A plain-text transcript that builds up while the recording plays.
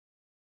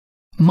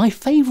My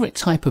favourite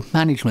type of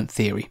management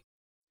theory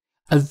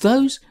are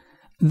those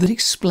that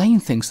explain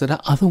things that are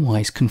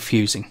otherwise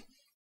confusing.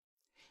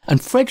 And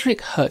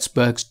Frederick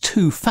Herzberg's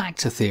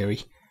Two-factor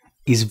Theory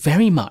is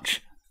very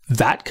much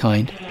that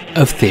kind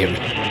of theory.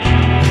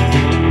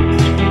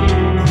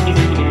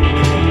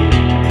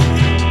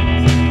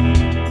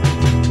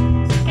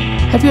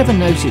 Have you ever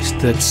noticed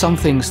that some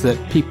things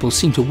that people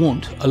seem to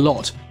want a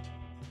lot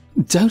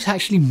don't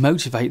actually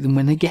motivate them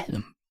when they get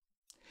them?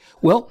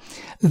 Well,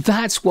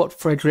 that's what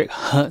Frederick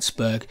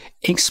Herzberg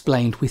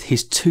explained with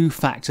his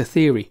two-factor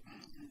theory.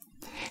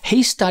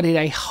 He studied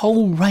a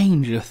whole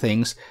range of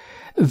things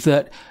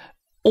that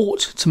ought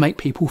to make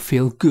people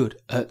feel good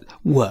at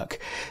work,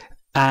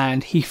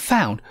 and he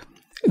found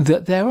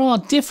that there are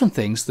different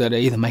things that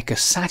either make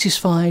us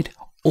satisfied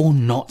or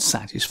not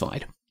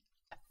satisfied.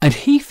 And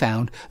he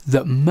found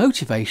that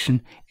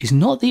motivation is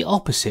not the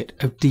opposite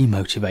of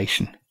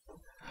demotivation.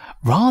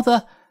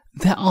 Rather,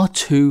 there are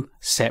two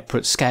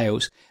separate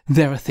scales.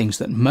 There are things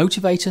that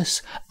motivate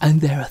us, and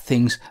there are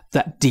things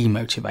that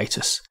demotivate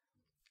us.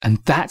 And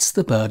that's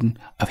the burden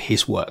of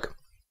his work.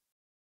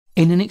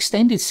 In an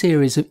extended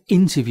series of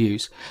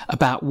interviews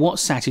about what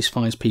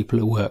satisfies people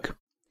at work,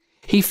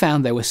 he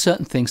found there were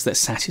certain things that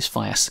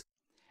satisfy us,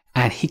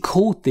 and he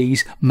called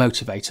these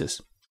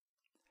motivators.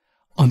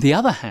 On the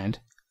other hand,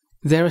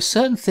 there are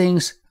certain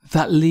things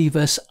that leave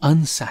us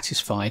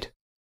unsatisfied.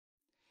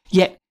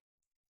 Yet,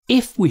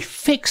 if we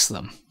fix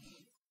them,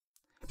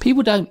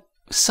 people don't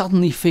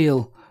suddenly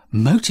feel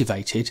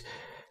motivated,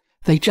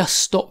 they just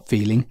stop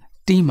feeling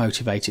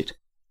demotivated.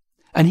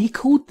 And he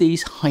called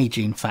these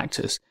hygiene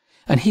factors.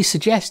 And he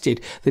suggested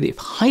that if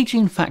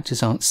hygiene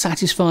factors aren't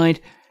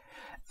satisfied,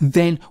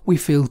 then we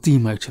feel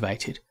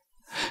demotivated.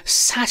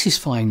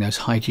 Satisfying those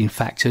hygiene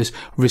factors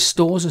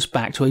restores us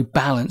back to a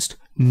balanced,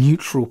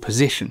 neutral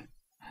position.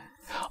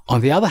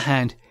 On the other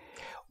hand,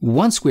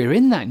 once we're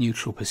in that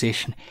neutral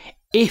position,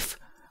 if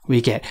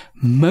we get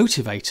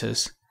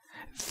motivators,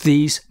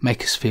 these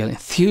make us feel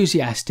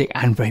enthusiastic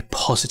and very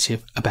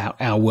positive about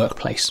our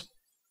workplace.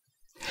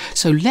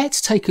 So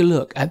let's take a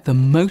look at the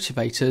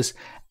motivators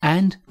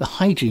and the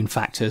hygiene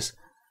factors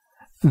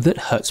that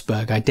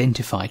Herzberg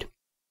identified.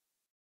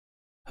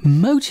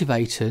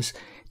 Motivators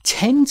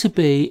tend to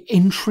be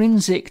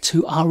intrinsic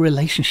to our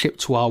relationship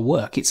to our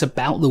work. It's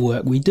about the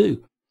work we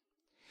do.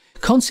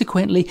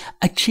 Consequently,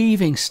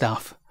 achieving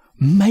stuff,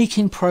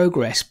 making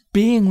progress,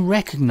 being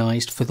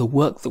recognised for the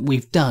work that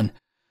we've done,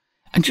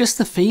 and just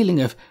the feeling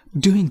of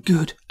doing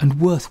good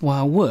and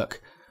worthwhile work,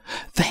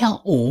 they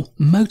are all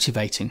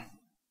motivating.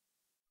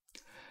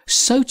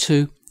 So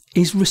too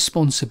is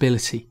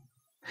responsibility,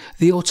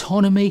 the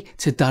autonomy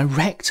to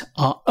direct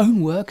our own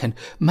work and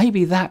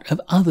maybe that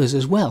of others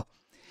as well,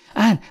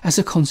 and as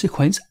a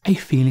consequence a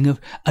feeling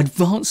of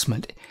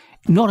advancement,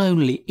 not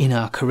only in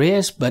our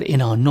careers but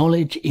in our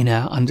knowledge, in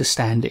our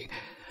understanding.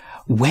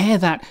 Where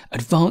that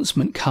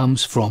advancement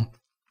comes from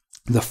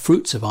the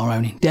fruits of our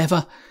own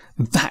endeavour,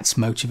 that's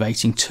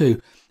motivating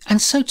too.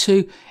 And so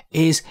too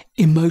is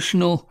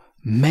emotional,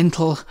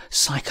 mental,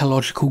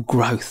 psychological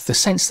growth, the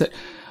sense that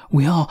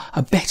we are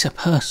a better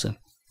person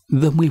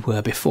than we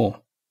were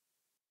before.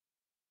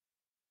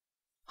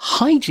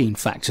 Hygiene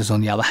factors, on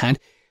the other hand,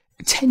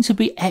 tend to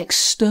be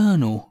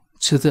external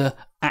to the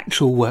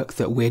actual work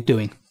that we're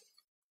doing.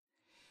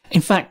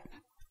 In fact,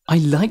 I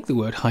like the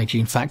word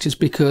hygiene factors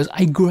because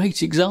a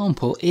great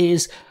example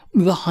is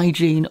the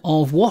hygiene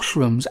of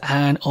washrooms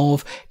and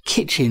of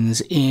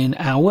kitchens in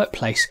our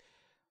workplace.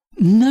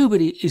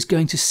 Nobody is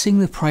going to sing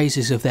the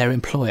praises of their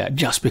employer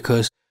just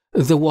because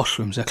the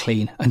washrooms are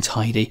clean and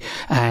tidy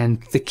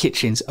and the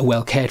kitchens are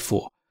well cared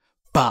for.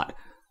 But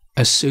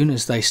as soon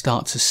as they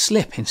start to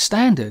slip in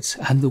standards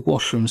and the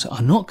washrooms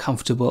are not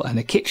comfortable and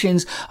the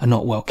kitchens are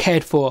not well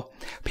cared for,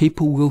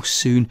 people will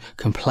soon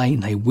complain.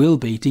 They will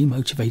be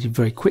demotivated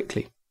very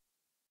quickly.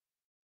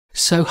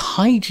 So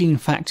hygiene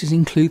factors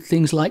include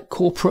things like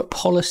corporate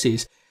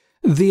policies,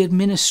 the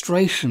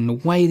administration, the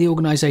way the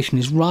organisation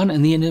is run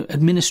and the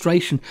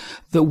administration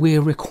that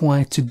we're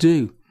required to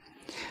do.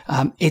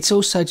 It's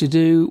also to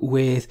do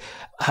with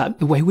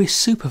the way we're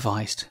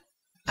supervised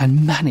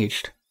and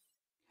managed.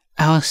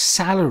 Our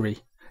salary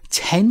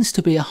tends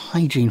to be a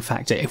hygiene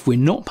factor. If we're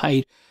not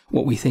paid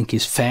what we think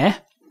is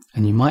fair,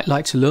 and you might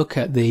like to look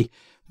at the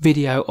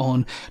video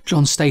on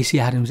John Stacey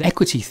Adams'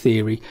 equity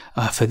theory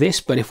for this,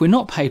 but if we're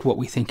not paid what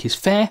we think is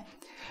fair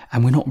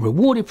and we're not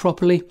rewarded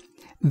properly,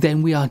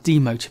 then we are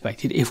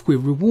demotivated. If we're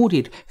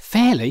rewarded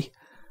fairly,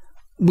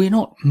 we're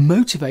not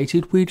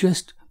motivated, we're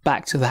just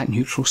back to that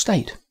neutral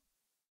state.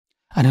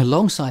 And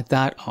alongside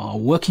that are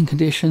working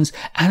conditions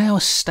and our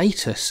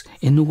status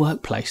in the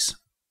workplace.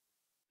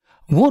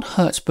 What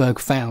Herzberg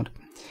found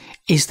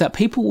is that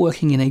people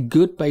working in a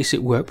good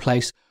basic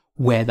workplace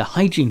where the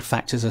hygiene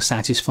factors are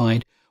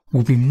satisfied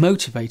will be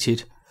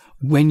motivated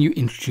when you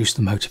introduce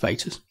the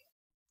motivators.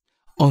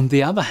 On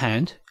the other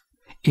hand,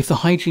 if the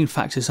hygiene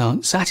factors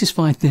aren't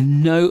satisfied,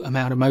 then no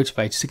amount of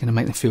motivators are going to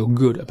make them feel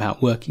good about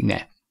working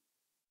there.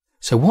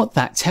 So what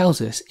that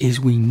tells us is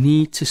we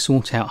need to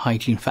sort out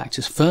hygiene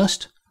factors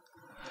first,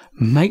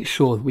 make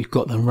sure that we've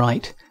got the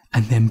right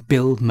and then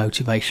build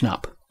motivation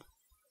up.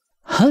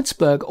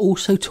 Herzberg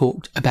also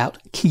talked about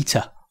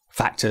KITA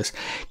factors.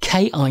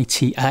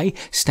 K-I-T-A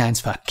stands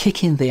for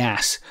kick in the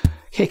ass,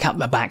 kick up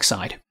the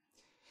backside.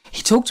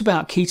 He talked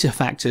about KITA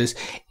factors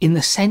in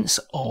the sense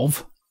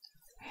of,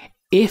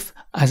 if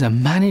as a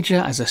manager,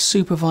 as a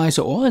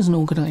supervisor, or as an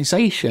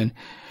organisation,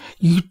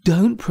 you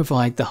don't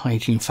provide the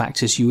hygiene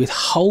factors, you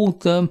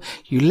withhold them,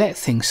 you let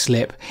things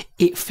slip,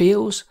 it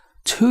feels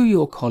to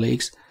your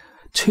colleagues,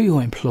 to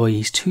your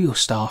employees, to your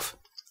staff,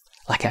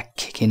 like a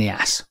kick in the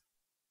ass.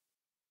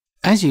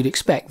 As you'd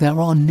expect, there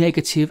are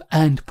negative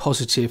and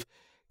positive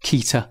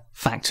KITA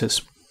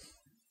factors.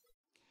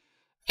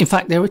 In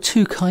fact, there are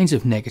two kinds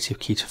of negative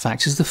KITA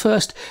factors. The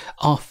first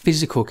are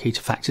physical KITA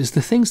factors,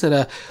 the things that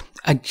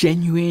are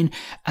genuine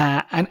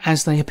and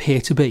as they appear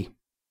to be.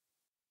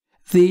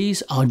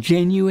 These are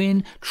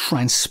genuine,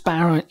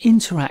 transparent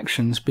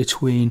interactions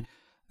between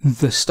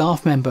the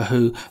staff member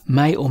who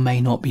may or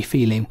may not be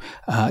feeling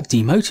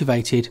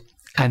demotivated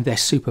and their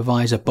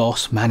supervisor,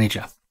 boss,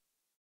 manager.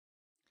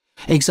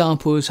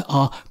 Examples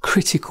are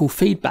critical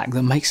feedback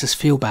that makes us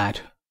feel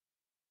bad,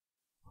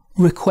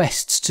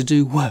 requests to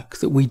do work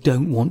that we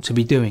don't want to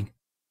be doing,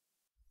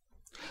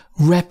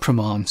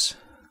 reprimands,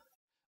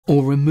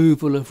 or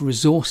removal of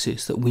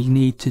resources that we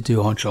need to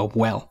do our job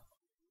well.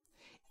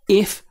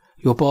 If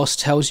your boss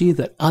tells you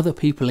that other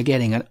people are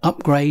getting an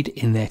upgrade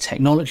in their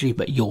technology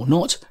but you're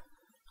not,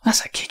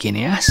 that's a kick in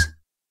the ass.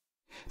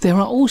 There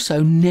are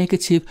also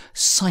negative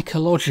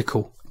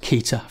psychological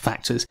KITA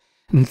factors,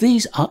 and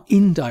these are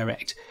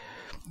indirect.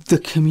 The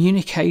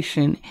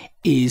communication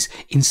is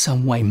in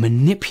some way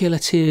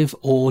manipulative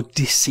or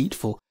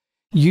deceitful.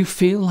 You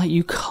feel like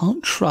you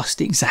can't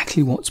trust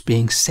exactly what's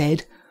being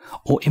said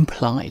or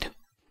implied.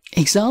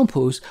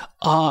 Examples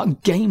are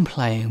game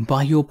playing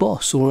by your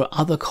boss or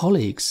other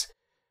colleagues,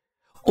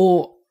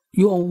 or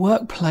your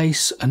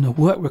workplace and the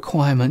work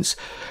requirements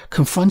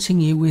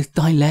confronting you with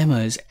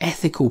dilemmas,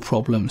 ethical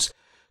problems,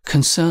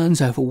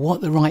 concerns over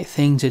what the right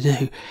thing to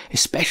do,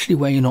 especially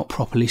where you're not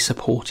properly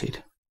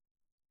supported.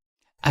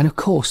 And of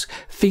course,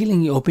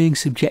 feeling you're being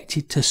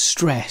subjected to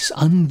stress,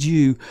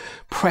 undue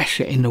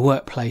pressure in the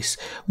workplace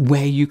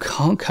where you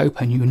can't cope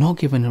and you're not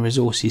given the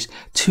resources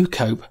to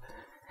cope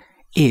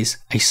is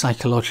a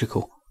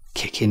psychological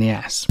kick in the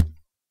ass.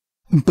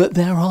 But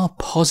there are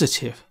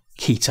positive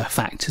KITA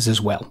factors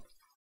as well.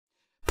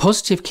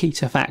 Positive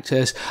KITA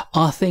factors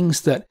are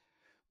things that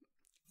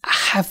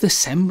have the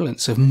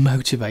semblance of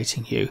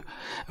motivating you,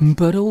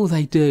 but all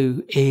they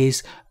do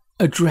is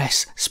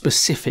address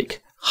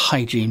specific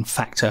hygiene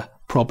factor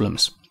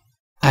problems.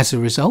 As a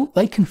result,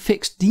 they can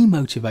fix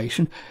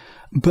demotivation,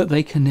 but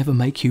they can never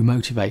make you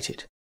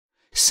motivated.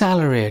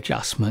 Salary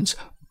adjustments,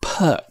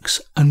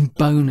 perks and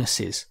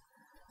bonuses,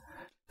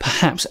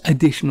 perhaps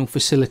additional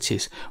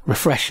facilities,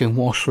 refreshing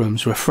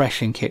washrooms,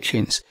 refreshing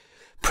kitchens,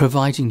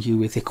 providing you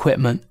with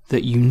equipment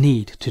that you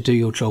need to do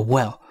your job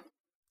well.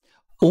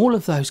 All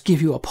of those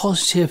give you a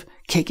positive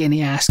kick in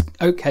the ass,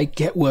 okay,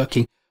 get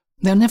working.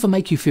 They'll never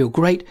make you feel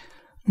great,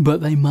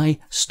 but they may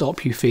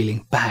stop you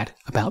feeling bad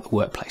about the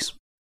workplace.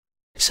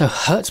 So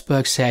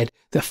Herzberg said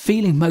that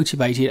feeling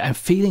motivated and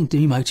feeling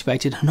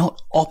demotivated are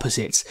not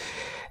opposites.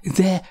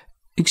 They're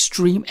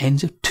extreme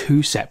ends of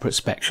two separate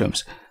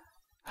spectrums.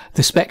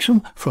 The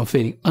spectrum from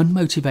feeling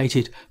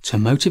unmotivated to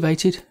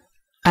motivated,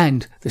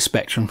 and the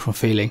spectrum from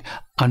feeling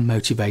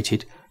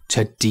unmotivated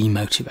to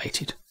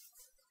demotivated.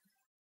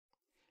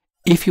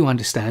 If you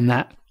understand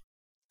that,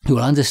 you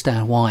will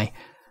understand why,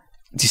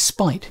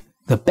 despite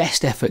the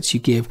best efforts you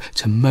give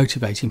to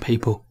motivating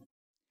people,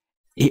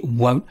 it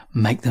won't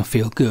make them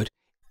feel good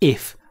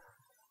if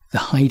the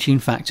hygiene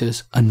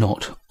factors are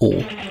not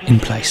all in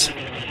place.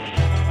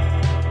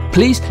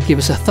 Please give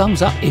us a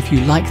thumbs up if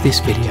you like this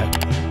video.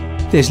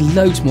 There's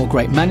loads more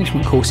great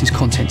management courses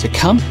content to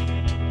come,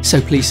 so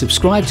please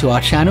subscribe to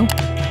our channel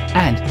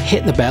and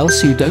hit the bell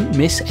so you don't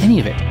miss any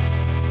of it.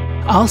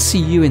 I'll see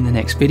you in the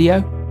next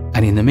video,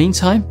 and in the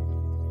meantime,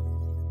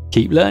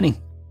 keep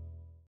learning.